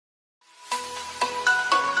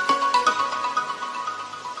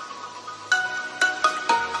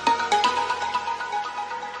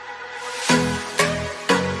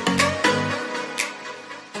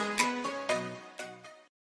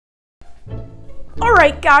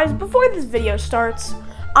Alright guys, before this video starts,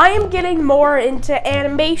 I am getting more into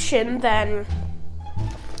animation than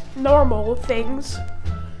normal things,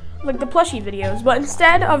 like the plushie videos, but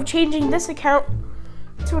instead of changing this account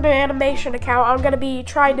to an animation account, I'm going to be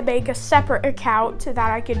trying to make a separate account that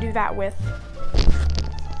I can do that with.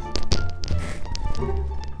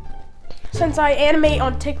 Since I animate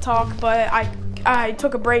on TikTok, but I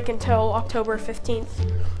took a break until October 15th.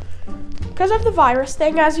 Because of the virus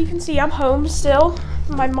thing, as you can see, I'm home still.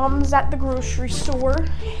 My mom's at the grocery store,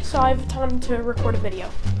 so I have time to record a video.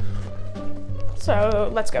 So,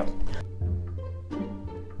 let's go.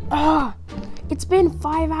 Ah, it's been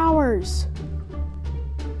 5 hours.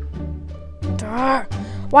 Duh.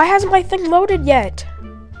 Why hasn't my thing loaded yet?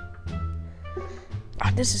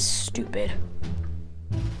 Ah, this is stupid.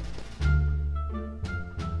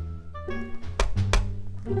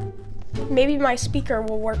 Maybe my speaker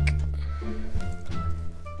will work.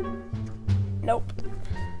 Nope.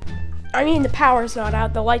 I mean, the power's not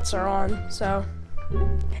out, the lights are on, so.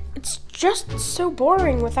 It's just so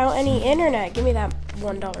boring without any internet. Give me that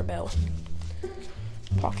 $1 bill.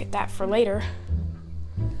 Pocket that for later.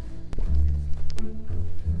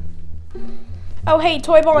 Oh, hey,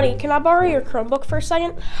 Toy Bonnie, can I borrow your Chromebook for a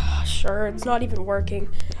second? Sure, it's not even working.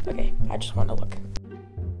 Okay, I just want to look.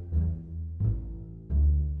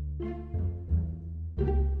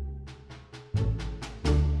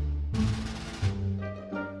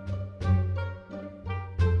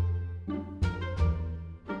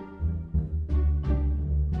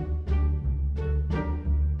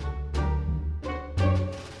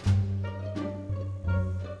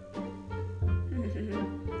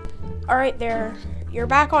 Alright there, you're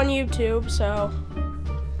back on YouTube, so,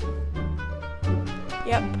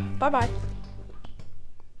 yep, bye-bye.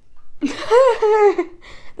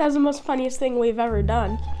 That was the most funniest thing we've ever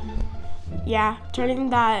done. Yeah, turning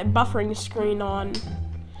that buffering screen on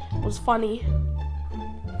was funny.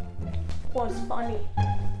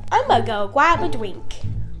 I'ma go grab a drink.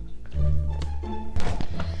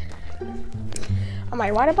 Are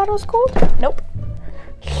my water bottles cold? Nope.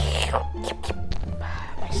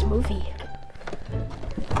 Movie.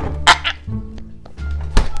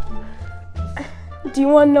 Do you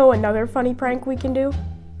want to know another funny prank we can do?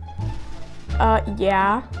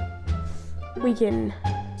 Yeah. We can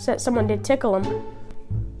set someone to tickle them.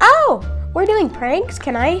 Oh, we're doing pranks?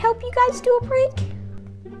 Can I help you guys do a prank?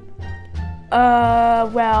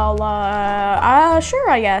 Sure,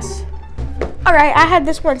 I guess. Alright, I had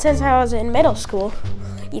this one since I was in middle school.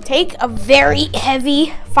 You take a very heavy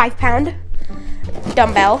 5-pound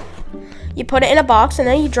dumbbell, you put it in a box, and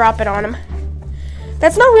then you drop it on him.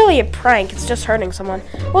 That's not really a prank, it's just hurting someone.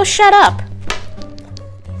 Well, shut up.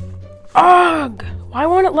 Ugh, why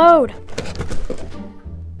won't it load?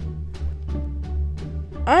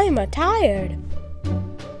 I'm tired.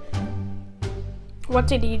 What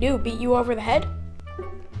did he do, beat you over the head?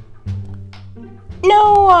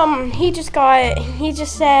 No, he just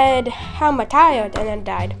said, I'm tired, and then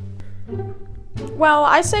died. Well,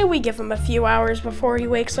 I say we give him a few hours before he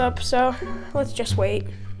wakes up, so let's just wait.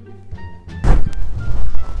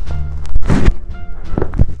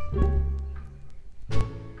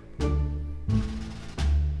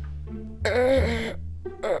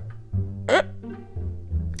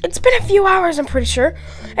 It's been a few hours, I'm pretty sure,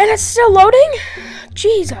 and it's still loading?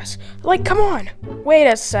 Jesus, like, come on. Wait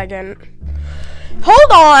a second.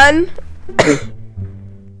 Hold on.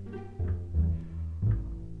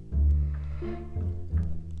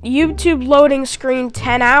 YouTube loading screen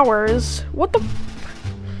 10 hours. What the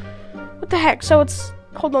heck? So it's,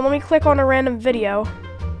 hold on, let me click on a random video.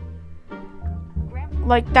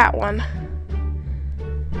 Like that one.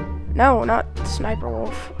 No, not Sniper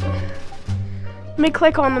Wolf. Let me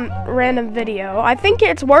click on a random video. I think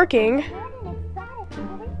it's working.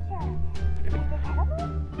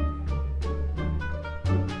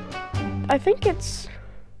 I think it's...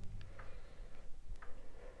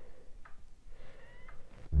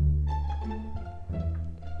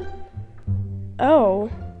 Oh.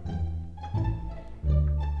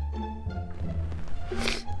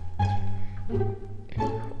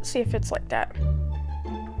 Let's see if it's like that.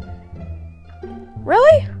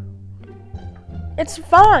 Really? It's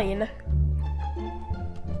fine.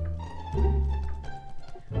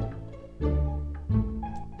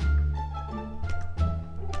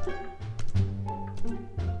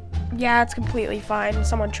 Yeah, it's completely fine.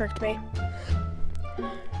 Someone tricked me.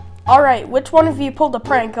 Alright, which one of you pulled a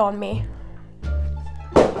prank on me?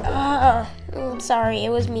 Sorry, it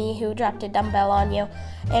was me who dropped a dumbbell on you,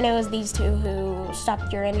 and it was these two who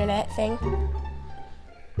stopped your internet thing.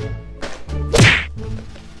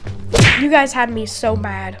 You guys had me so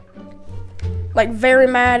mad. like very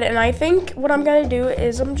mad, and I think what I'm gonna do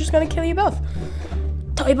is I'm just gonna kill you both.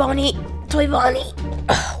 Toy Bonnie, Toy Bonnie.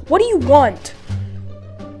 Ugh, what do you want?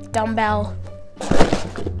 Dumbbell.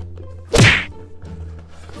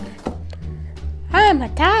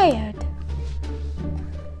 I'm tired.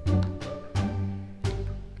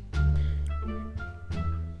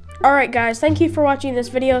 Alright guys, thank you for watching this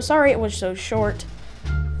video. Sorry it was so short.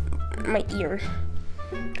 My ear.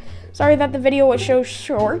 Sorry that the video was so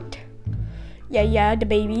short. Yeah, the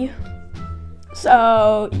baby.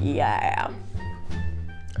 So, yeah.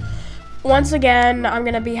 Once again, I'm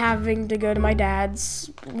gonna be having to go to my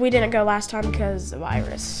dad's. We didn't go last time because of the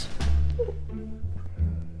virus.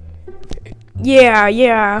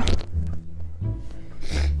 Yeah.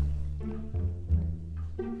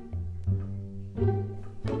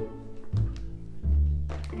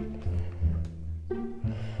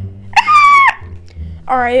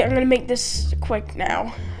 Alright, I'm gonna make this quick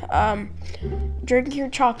now. Drink your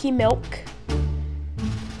chalky milk.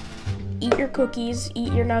 Eat your cookies,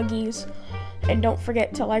 eat your nuggies, and don't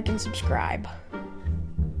forget to like and subscribe.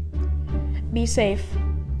 Be safe.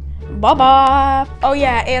 Bye-bye. Oh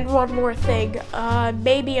yeah, and one more thing.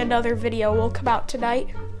 Maybe another video will come out tonight.